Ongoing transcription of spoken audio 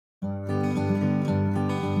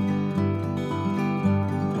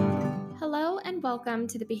and welcome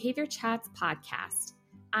to the Behavior Chats podcast.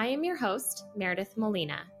 I am your host, Meredith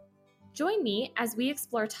Molina. Join me as we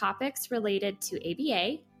explore topics related to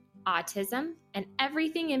ABA, autism, and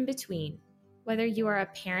everything in between. Whether you are a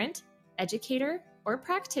parent, educator, or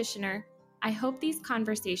practitioner, I hope these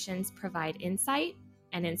conversations provide insight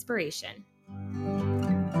and inspiration.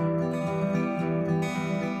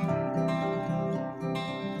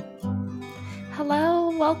 Hello,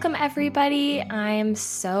 welcome everybody. I'm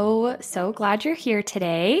so glad you're here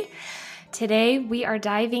today. Today, we are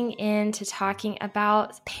diving into talking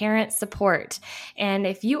about parent support. And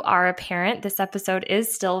if you are a parent, this episode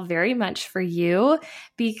is still very much for you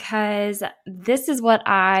because this is what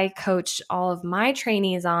I coach all of my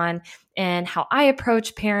trainees on and how I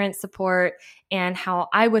approach parent support and how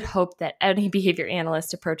I would hope that any behavior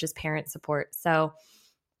analyst approaches parent support. So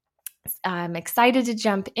I'm excited to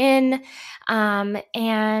jump in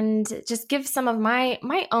and just give some of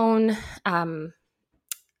my own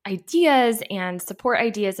ideas and support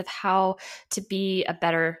ideas of how to be a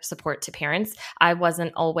better support to parents. I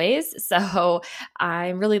wasn't always, so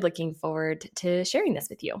I'm really looking forward to sharing this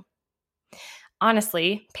with you.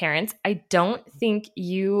 Honestly, parents, I don't think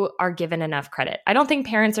you are given enough credit. I don't think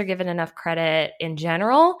parents are given enough credit in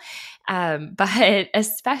general, but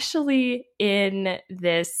especially in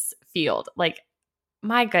this field. Like,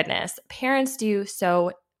 my goodness, parents do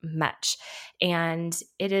so much. And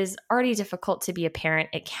it is already difficult to be a parent.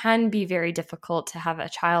 It can be very difficult to have a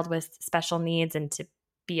child with special needs and to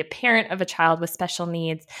be a parent of a child with special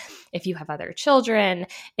needs. If you have other children,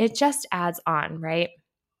 it just adds on, right?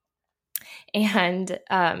 And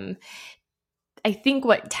I think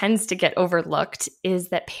what tends to get overlooked is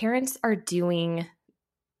that parents are doing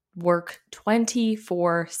work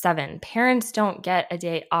 24/7. Parents don't get a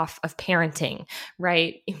day off of parenting,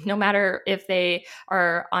 right? No matter if they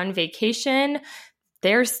are on vacation,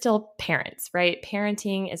 they're still parents, right?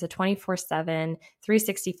 Parenting is a 24/7,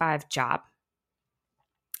 365 job.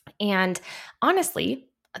 And honestly,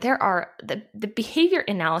 the behavior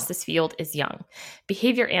analysis field is young.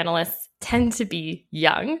 Behavior analysts tend to be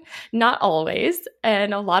young, not always.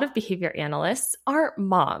 And a lot of behavior analysts are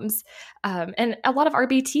moms. And a lot of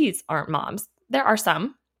RBTs aren't moms. There are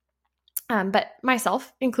some, but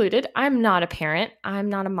myself included, I'm not a parent. I'm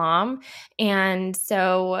not a mom. And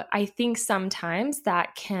so I think sometimes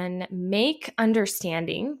that can make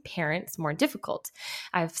understanding parents more difficult.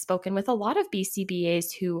 I've spoken with a lot of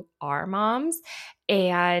BCBAs who are moms,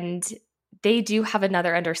 and they do have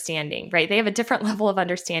another understanding, right? They have a different level of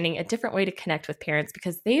understanding, a different way to connect with parents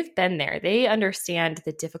because they've been there. They understand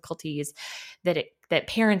the difficulties that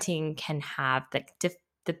parenting can have, the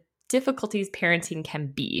difficulties parenting can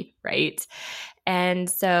be, right? And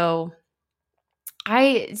so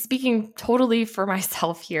speaking totally for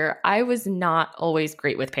myself here, I was not always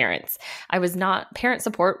great with parents. Parent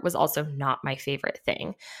support was also not my favorite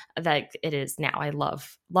thing that it is now. I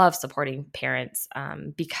love supporting parents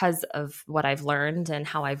because of what I've learned and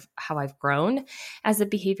how I've grown as a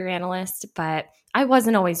behavior analyst, but I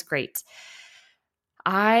wasn't always great.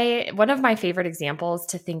 One of my favorite examples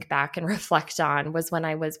to think back and reflect on was when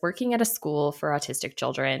I was working at a school for autistic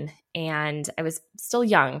children, and I was still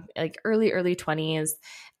young, like early 20s.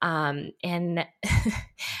 And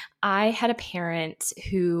I had a parent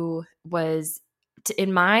who was,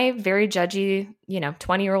 in my very judgy,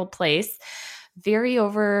 20-year-old place, very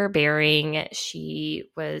overbearing. She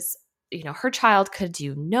was, her child could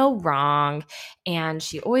do no wrong. And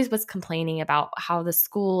she always was complaining about how the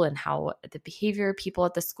school and how the behavior people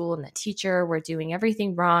at the school and the teacher were doing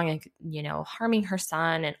everything wrong and, harming her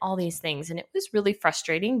son and all these things. And it was really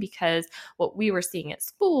frustrating because what we were seeing at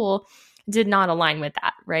school did not align with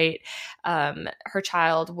that, right? Her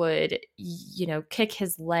child would, kick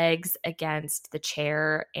his legs against the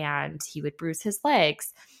chair and he would bruise his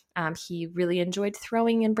legs. He really enjoyed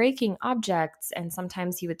throwing and breaking objects, and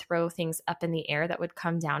sometimes he would throw things up in the air that would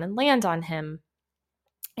come down and land on him.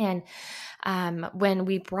 And when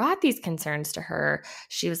we brought these concerns to her,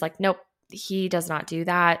 she was like, nope, he does not do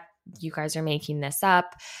that. You guys are making this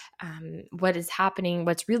up. What is happening?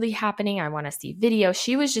 What's really happening? I want to see video.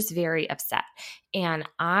 She was just very upset. And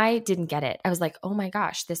I didn't get it. I was like, oh my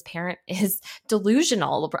gosh, this parent is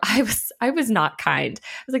delusional. I was not kind.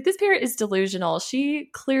 I was like, this parent is delusional.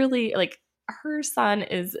 She clearly, her son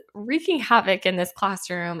is wreaking havoc in this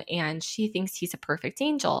classroom and she thinks he's a perfect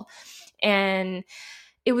angel. And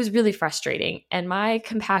it was really frustrating. And my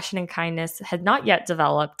compassion and kindness had not yet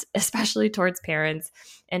developed, especially towards parents.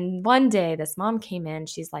 And one day this mom came in,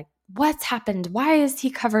 she's like, what's happened? Why is he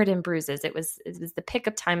covered in bruises? It was the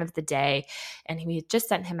pickup time of the day, and we had just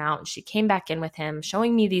sent him out, and she came back in with him,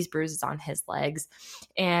 showing me these bruises on his legs.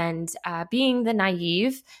 And being the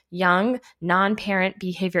naive, young, non-parent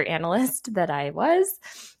behavior analyst that I was,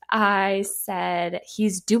 I said,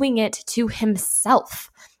 he's doing it to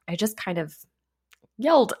himself. I just kind of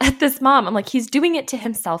yelled at this mom. I'm like, he's doing it to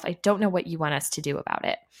himself. I don't know what you want us to do about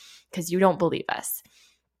it because you don't believe us.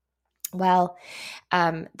 Well,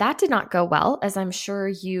 that did not go well, as I'm sure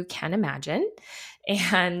you can imagine.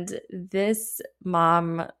 And this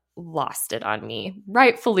mom lost it on me,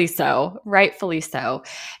 rightfully so.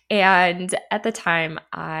 And at the time,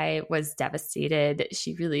 I was devastated.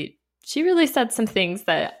 She really said some things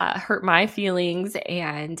that hurt my feelings.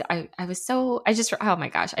 And oh my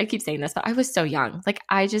gosh, I keep saying this, but I was so young. Like,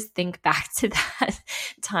 I just think back to that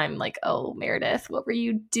time, like, oh, Meredith, what were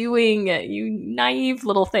you doing? You naive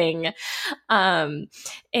little thing. I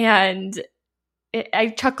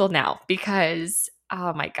chuckle now because,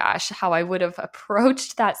 oh my gosh, how I would have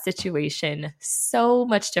approached that situation so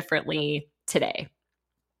much differently today.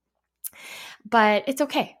 But it's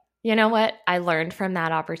okay. You know what? I learned from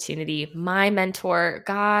that opportunity. My mentor,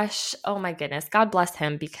 gosh, oh my goodness, God bless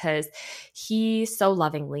him, because he so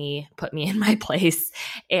lovingly put me in my place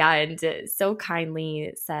and so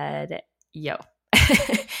kindly said, yo,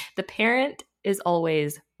 the parent is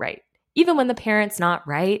always right. Even when the parent's not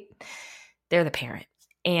right, they're the parent.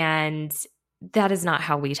 And that is not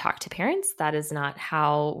how we talk to parents. That is not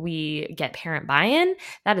how we get parent buy-in.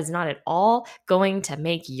 That is not at all going to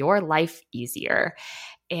make your life easier.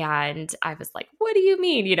 And I was like, what do you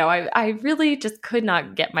mean? You know, I really just could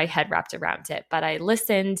not get my head wrapped around it. But I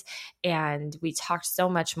listened, and we talked so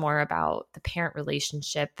much more about the parent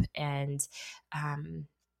relationship. And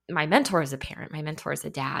my mentor is a parent. My mentor is a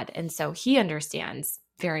dad. And so he understands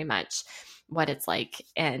very much what it's like.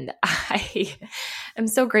 And I am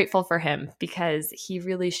so grateful for him because he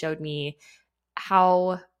really showed me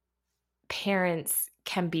how parents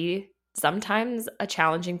can be sometimes a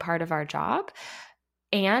challenging part of our job,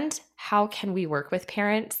 and how can we work with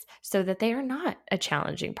parents so that they are not a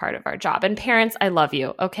challenging part of our job. And parents, I love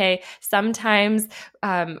you, okay? Sometimes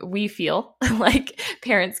we feel like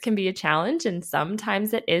parents can be a challenge, and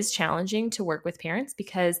sometimes it is challenging to work with parents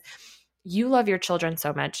because you love your children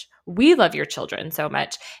so much. We love your children so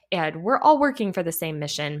much, and we're all working for the same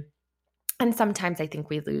mission. And sometimes I think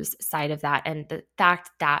we lose sight of that. And the fact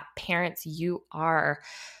that parents, you are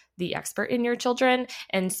the expert in your children.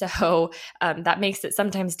 And so that makes it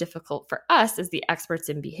sometimes difficult for us as the experts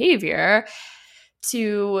in behavior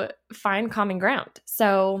to find common ground.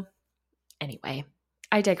 So anyway,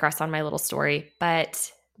 I digress on my little story,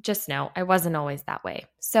 but just know I wasn't always that way.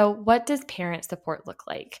 So what does parent support look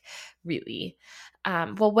like, really?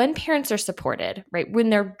 Well, when parents are supported, right,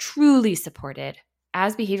 when they're truly supported,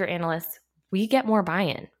 as behavior analysts, we get more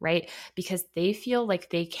buy-in, right? Because they feel like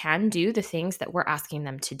they can do the things that we're asking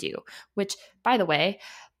them to do, which, by the way,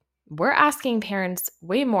 we're asking parents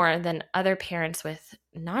way more than other parents with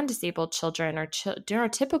non-disabled children or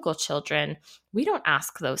neurotypical children. We don't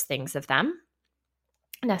ask those things of them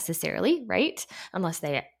necessarily, right? Unless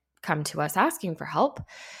they come to us asking for help.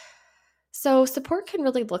 So support can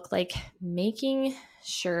really look like making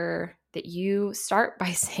sure that you start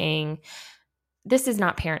by saying, this is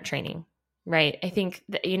not parent training. Right. I think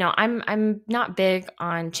that, I'm not big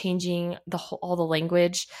on changing all the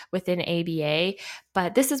language within ABA,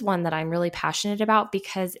 but this is one that I'm really passionate about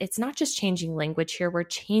because it's not just changing language here. We're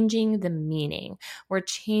changing the meaning. We're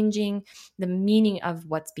changing the meaning of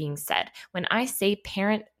what's being said. When I say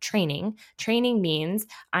parent training means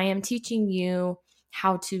I am teaching you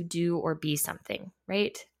how to do or be something,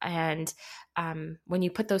 right? And when you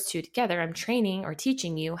put those two together, I'm training or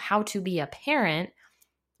teaching you how to be a parent.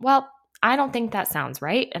 Well, I don't think that sounds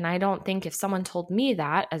right. And I don't think if someone told me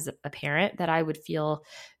that as a parent that I would feel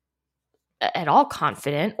at all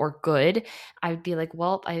confident or good. I would be like,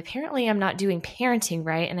 well, apparently I'm not doing parenting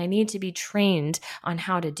right, and I need to be trained on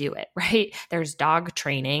how to do it, right? There's dog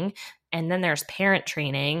training, and then there's parent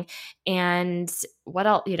training, and what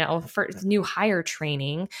else, for new hire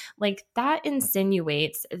training. Like, that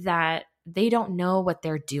insinuates that they don't know what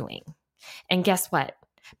they're doing. And guess what?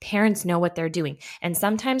 Parents know what they're doing. And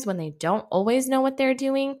sometimes when they don't always know what they're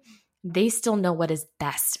doing, they still know what is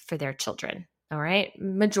best for their children. All right.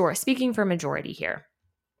 Speaking for majority here.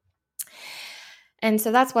 And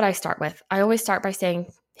so that's what I start with. I always start by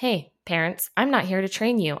saying, hey, parents, I'm not here to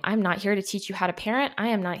train you. I'm not here to teach you how to parent. I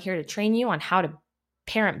am not here to train you on how to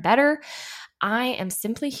parent better. I am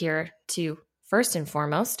simply here to, first and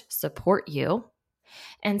foremost, support you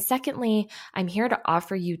And secondly, I'm here to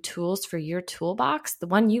offer you tools for your toolbox, the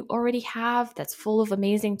one you already have that's full of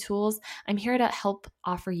amazing tools. I'm here to help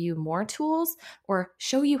offer you more tools or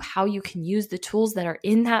show you how you can use the tools that are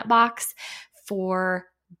in that box for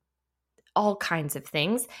all kinds of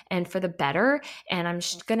things and for the better. And I'm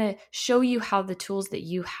going to show you how the tools that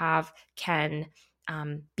you have can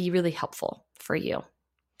be really helpful for you,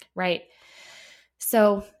 right?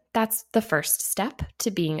 So that's the first step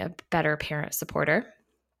to being a better parent supporter.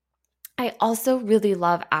 I also really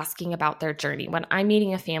love asking about their journey. When I'm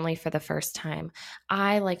meeting a family for the first time,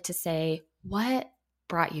 I like to say, what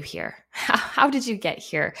brought you here? How did you get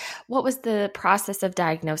here? What was the process of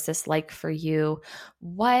diagnosis like for you?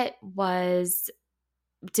 What was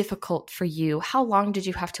difficult for you? How long did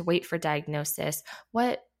you have to wait for diagnosis?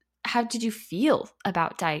 How did you feel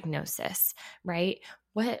about diagnosis, right?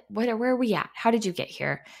 Where are we at? How did you get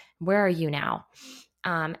here? Where are you now?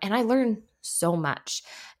 And I learned so much.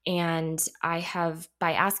 And I have,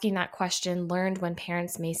 by asking that question, learned when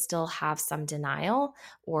parents may still have some denial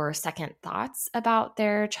or second thoughts about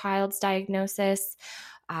their child's diagnosis.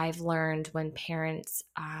 I've learned when parents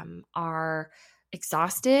are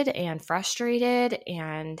exhausted and frustrated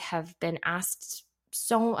and have been asked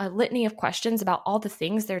a litany of questions about all the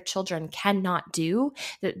things their children cannot do,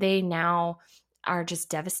 that they now are just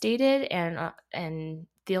devastated and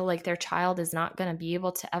feel like their child is not going to be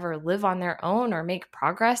able to ever live on their own or make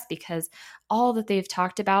progress, because all that they've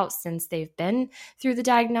talked about since they've been through the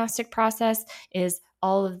diagnostic process is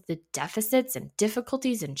all of the deficits and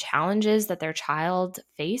difficulties and challenges that their child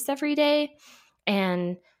face every day.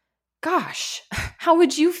 And gosh, how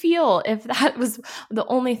would you feel if that was the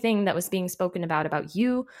only thing that was being spoken about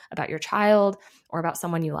you, about your child, or about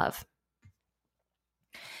someone you love?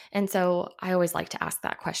 And so I always like to ask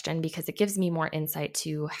that question because it gives me more insight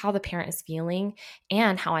to how the parent is feeling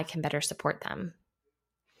and how I can better support them.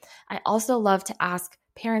 I also love to ask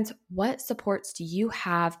parents, what supports do you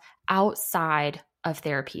have outside of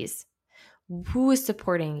therapies? Who is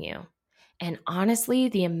supporting you? And honestly,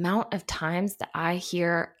 the amount of times that I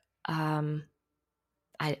hear,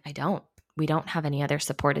 we don't have any other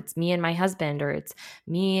support. It's me and my husband, or it's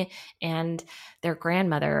me and their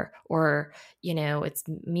grandmother, or, it's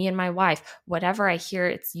me and my wife. Whatever I hear,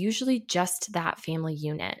 it's usually just that family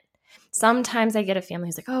unit. Sometimes I get a family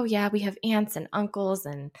who's like, oh yeah, we have aunts and uncles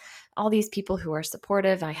and all these people who are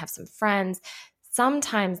supportive. I have some friends.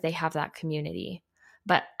 Sometimes they have that community,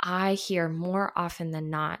 but I hear more often than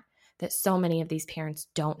not that so many of these parents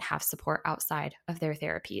don't have support outside of their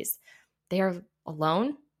therapies. They are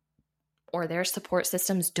alone, or their support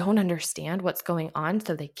systems don't understand what's going on,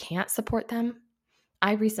 so they can't support them.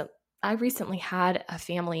 I recently had a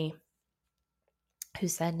family who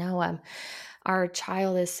said, no, our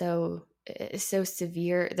child is so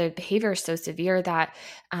severe, the behavior is so severe that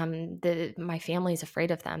my family is afraid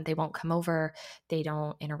of them. They won't come over, they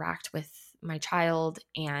don't interact with my child,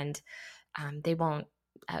 and they won't,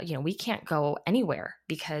 we can't go anywhere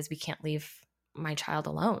because we can't leave my child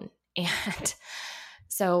alone. And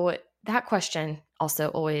so that question also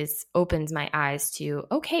always opens my eyes to,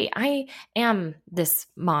 okay, I am this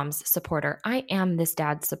mom's supporter. I am this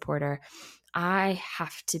dad's supporter. I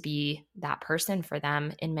have to be that person for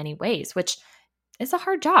them in many ways, which is a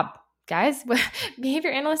hard job, guys. Behavior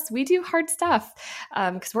analysts, we do hard stuff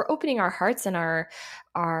because we're opening our hearts and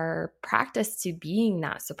our practice to being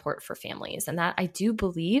that support for families. And that, I do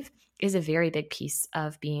believe, is a very big piece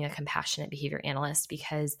of being a compassionate behavior analyst,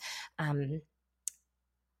 because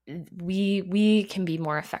we can be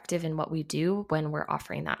more effective in what we do when we're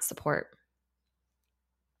offering that support.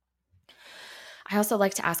 I also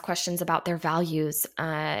like to ask questions about their values.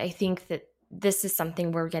 I think that this is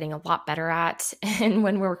something we're getting a lot better at. And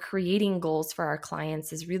when we're creating goals for our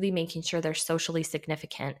clients, is really making sure they're socially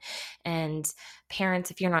significant. And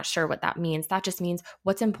parents, if you're not sure what that means, that just means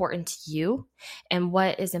what's important to you and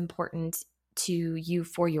what is important to you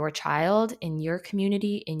for your child in your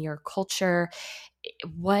community, in your culture,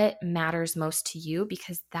 what matters most to you,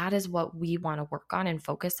 because that is what we want to work on and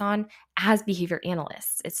focus on as behavior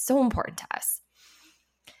analysts. It's so important to us.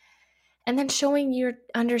 And then showing your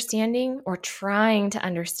understanding, or trying to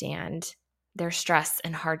understand, their stress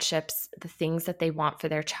and hardships, the things that they want for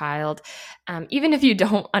their child. Even if you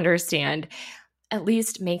don't understand, at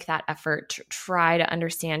least make that effort to try to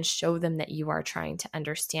understand, show them that you are trying to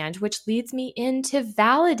understand, which leads me into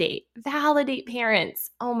validate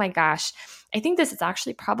parents. Oh my gosh. I think this is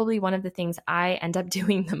actually probably one of the things I end up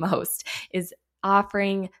doing the most, is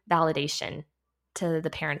offering validation to the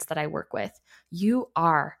parents that I work with. You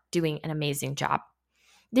are doing an amazing job.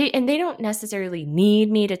 They don't necessarily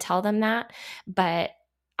need me to tell them that, but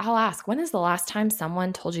I'll ask, when is the last time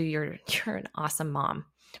someone told you you're an awesome mom?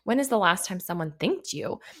 When is the last time someone thanked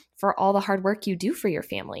you for all the hard work you do for your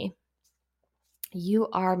family? You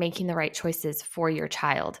are making the right choices for your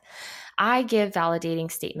child. I give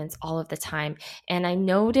validating statements all of the time, and I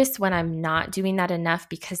notice when I'm not doing that enough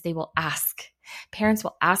because they will ask. Parents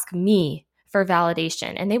will ask me for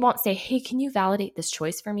validation, and they won't say, hey, can you validate this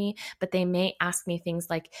choice for me? But they may ask me things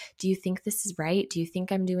like, do you think this is right? Do you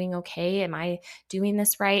think I'm doing okay? Am I doing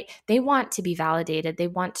this right? They want to be validated. They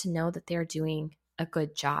want to know that they're doing a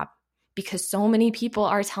good job, because so many people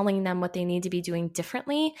are telling them what they need to be doing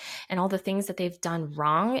differently and all the things that they've done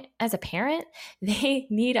wrong as a parent. They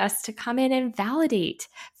need us to come in and validate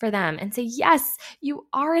for them and say, yes, you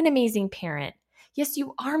are an amazing parent. Yes,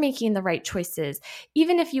 you are making the right choices.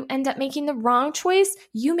 Even if you end up making the wrong choice,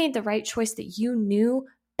 you made the right choice that you knew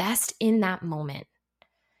best in that moment.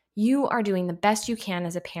 You are doing the best you can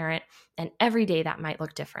as a parent, and every day that might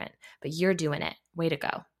look different, but you're doing it. Way to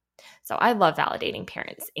go. So I love validating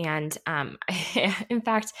parents. And in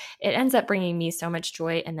fact, it ends up bringing me so much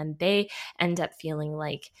joy. And then they end up feeling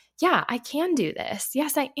like, yeah, I can do this.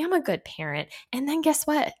 Yes, I am a good parent. And then guess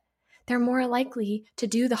what? They're more likely to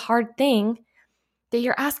do the hard thing that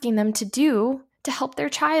you're asking them to do to help their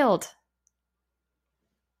child.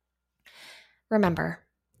 Remember,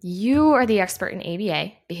 you are the expert in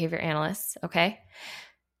ABA, behavior analysts, okay?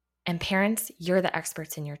 And parents, you're the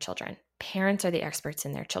experts in your children. Parents are the experts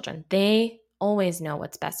in their children. They always know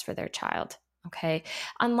what's best for their child, okay?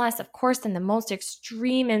 Unless, of course, in the most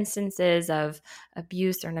extreme instances of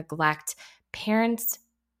abuse or neglect, parents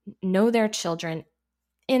know their children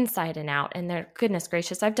inside and out. And they're, goodness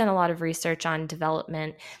gracious, I've done a lot of research on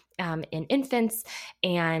development in infants,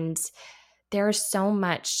 and there's so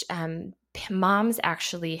much. Moms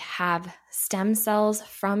actually have stem cells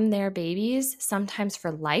from their babies, sometimes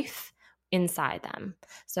for life, inside them.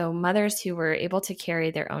 So mothers who were able to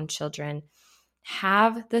carry their own children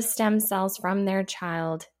have the stem cells from their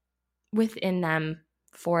child within them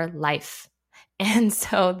for life. And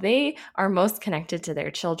so they are most connected to their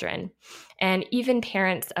children. And even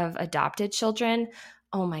parents of adopted children,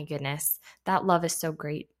 oh my goodness, that love is so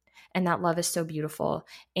great. And that love is so beautiful.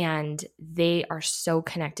 And they are so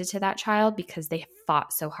connected to that child because they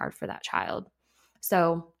fought so hard for that child.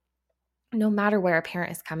 So no matter where a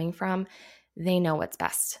parent is coming from, they know what's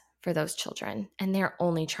best for those children. And they're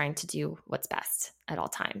only trying to do what's best at all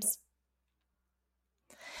times.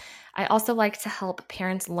 I also like to help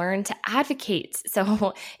parents learn to advocate.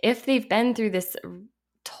 So if they've been through this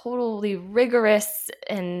totally rigorous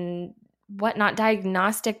and whatnot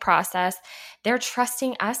diagnostic process, they're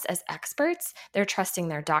trusting us as experts. They're trusting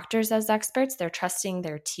their doctors as experts. They're trusting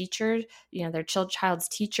their teacher, their child's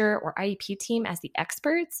teacher or IEP team as the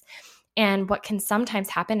experts. And what can sometimes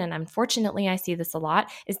happen, and unfortunately I see this a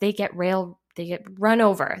lot, is they get run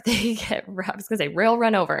over. They get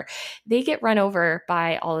run over. They get run over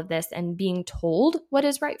by all of this and being told what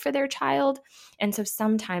is right for their child. And so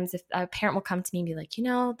sometimes if a parent will come to me and be like,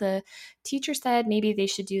 the teacher said maybe they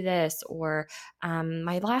should do this, or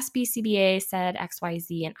my last BCBA said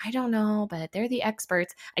XYZ, and I don't know, but they're the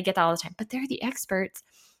experts. I get that all the time, but they're the experts.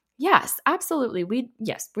 Yes, absolutely.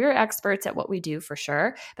 We're experts at what we do for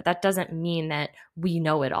sure, but that doesn't mean that we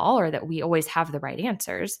know it all or that we always have the right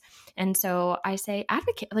answers. And so I say,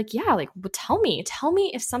 advocate, tell me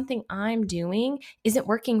if something I'm doing isn't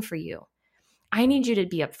working for you. I need you to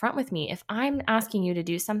be upfront with me. If I'm asking you to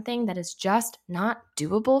do something that is just not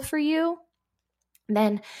doable for you,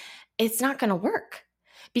 then it's not going to work,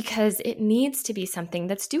 because it needs to be something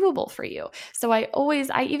that's doable for you. So I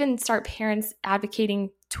even start parents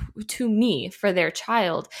advocating to me for their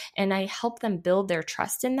child, and I help them build their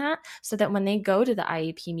trust in that, so that when they go to the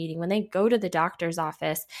IEP meeting, when they go to the doctor's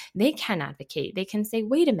office, they can advocate. They can say,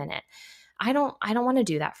 wait a minute, I don't want to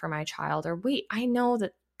do that for my child, or wait, I know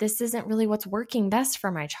that this isn't really what's working best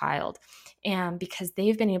for my child. And because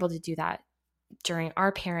they've been able to do that during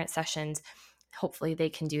our parent sessions, hopefully they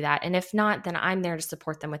can do that. And if not, then I'm there to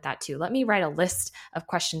support them with that too. Let me write a list of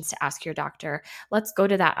questions to ask your doctor. Let's go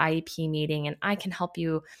to that IEP meeting, and I can help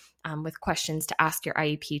you with questions to ask your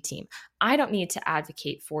IEP team. I don't need to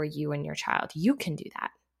advocate for you and your child. You can do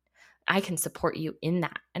that. I can support you in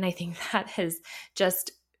that. And I think that has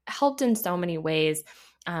just helped in so many ways.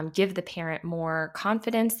 Give the parent more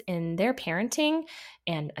confidence in their parenting,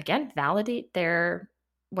 and again, validate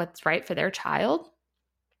what's right for their child.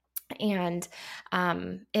 And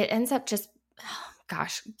it ends up just,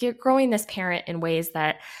 growing this parent in ways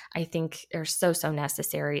that I think are so, so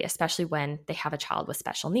necessary, especially when they have a child with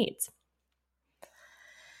special needs.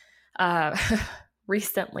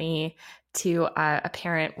 recently to a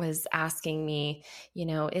parent was asking me,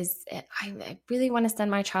 I really want to send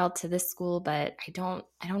my child to this school, but I don't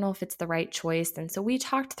know if it's the right choice. And so we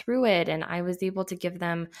talked through it, and I was able to give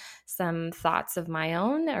them some thoughts of my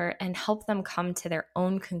own and help them come to their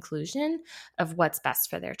own conclusion of what's best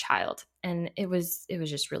for their child. And it was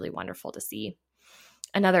just really wonderful to see.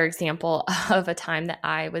 Another example of a time that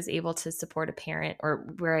I was able to support a parent,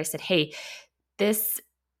 or where I said, hey,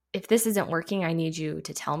 if this isn't working, I need you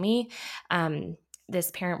to tell me.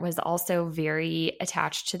 This parent was also very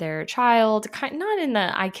attached to their child, not in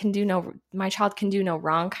the my child can do no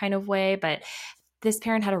wrong kind of way, but this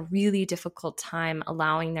parent had a really difficult time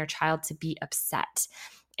allowing their child to be upset.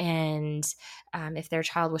 And if their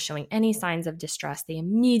child was showing any signs of distress, they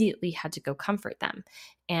immediately had to go comfort them.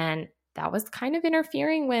 And that was kind of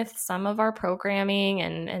interfering with some of our programming,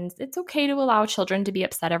 and it's okay to allow children to be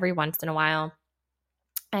upset every once in a while.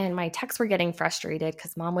 And my techs were getting frustrated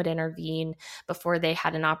because mom would intervene before they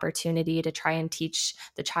had an opportunity to try and teach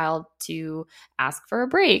the child to ask for a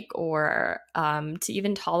break, or to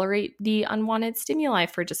even tolerate the unwanted stimuli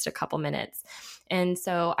for just a couple minutes. And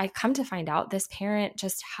so I come to find out this parent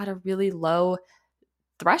just had a really low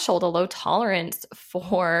threshold, a low tolerance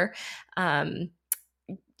for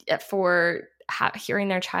hearing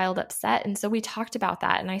their child upset. And so we talked about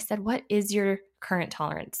that. And I said, what is your current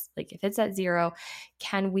tolerance? Like, if it's at 0,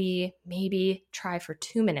 can we maybe try for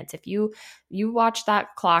 2 minutes? If you watch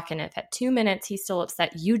that clock, and if at 2 minutes he's still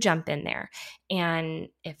upset, you jump in there. And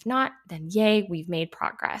if not, then yay, we've made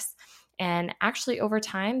progress. And actually, over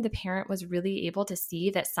time, the parent was really able to see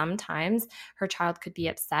that sometimes her child could be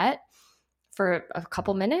upset for a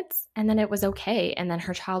couple minutes, and then it was okay. And then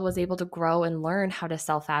her child was able to grow and learn how to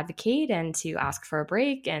self-advocate and to ask for a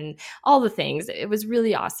break and all the things. It was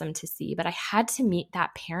really awesome to see, but I had to meet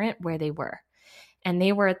that parent where they were. And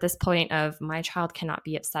they were at this point of, my child cannot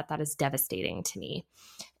be upset. That is devastating to me.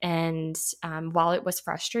 And while it was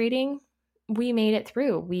frustrating, we made it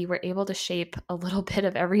through. We were able to shape a little bit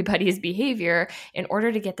of everybody's behavior in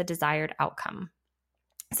order to get the desired outcome.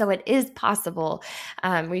 So it is possible.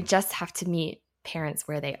 We just have to meet parents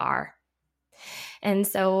where they are. And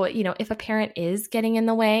so, if a parent is getting in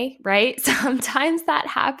the way, right? Sometimes that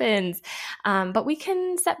happens. But we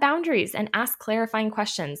can set boundaries and ask clarifying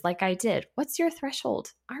questions like I did. What's your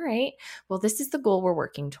threshold? All right. Well, this is the goal we're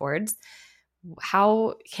working towards.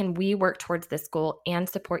 How can we work towards this goal and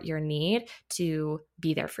support your need to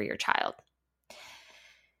be there for your child?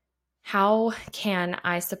 How can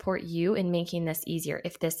I support you in making this easier?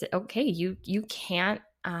 If this, okay, you can't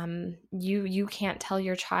you can't tell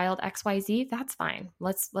your child XYZ, that's fine.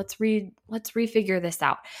 Let's refigure this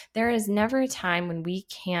out. There is never a time when we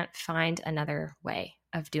can't find another way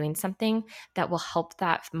of doing something that will help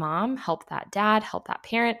that mom, help that dad, help that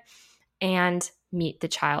parent, and meet the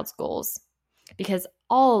child's goals. Because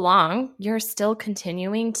all along, you're still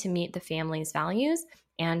continuing to meet the family's values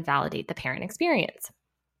and validate the parent experience.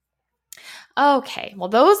 Okay, well,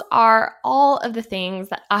 those are all of the things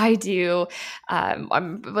that I do.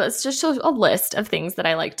 Let's just show a list of things that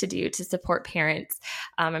I like to do to support parents.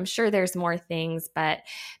 I'm sure there's more things, but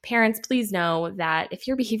parents, please know that if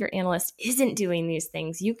your behavior analyst isn't doing these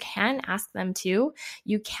things, you can ask them to.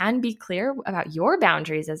 You can be clear about your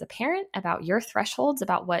boundaries as a parent, about your thresholds,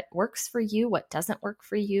 about what works for you, what doesn't work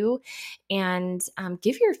for you, and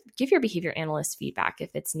give your behavior analyst feedback if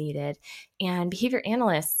it's needed. And behavior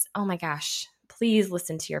analysts, oh my gosh, please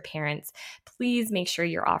listen to your parents. Please make sure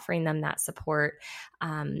you're offering them that support.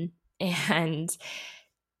 And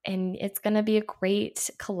it's going to be a great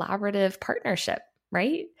collaborative partnership,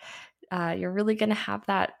 right? You're really going to have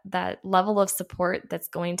that level of support that's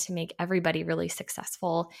going to make everybody really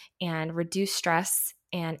successful and reduce stress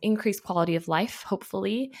and increase quality of life,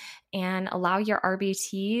 hopefully, and allow your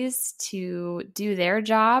RBTs to do their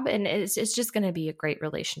job. And it's just going to be a great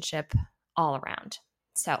relationship all around.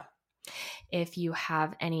 So if you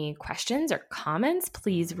have any questions or comments,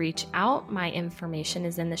 please reach out. My information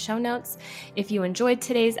is in the show notes. If you enjoyed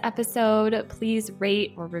today's episode, please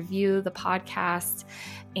rate or review the podcast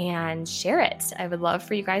and share it. I would love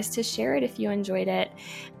for you guys to share it if you enjoyed it,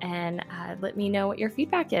 and let me know what your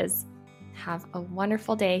feedback is. Have a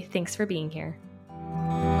wonderful day. Thanks for being here.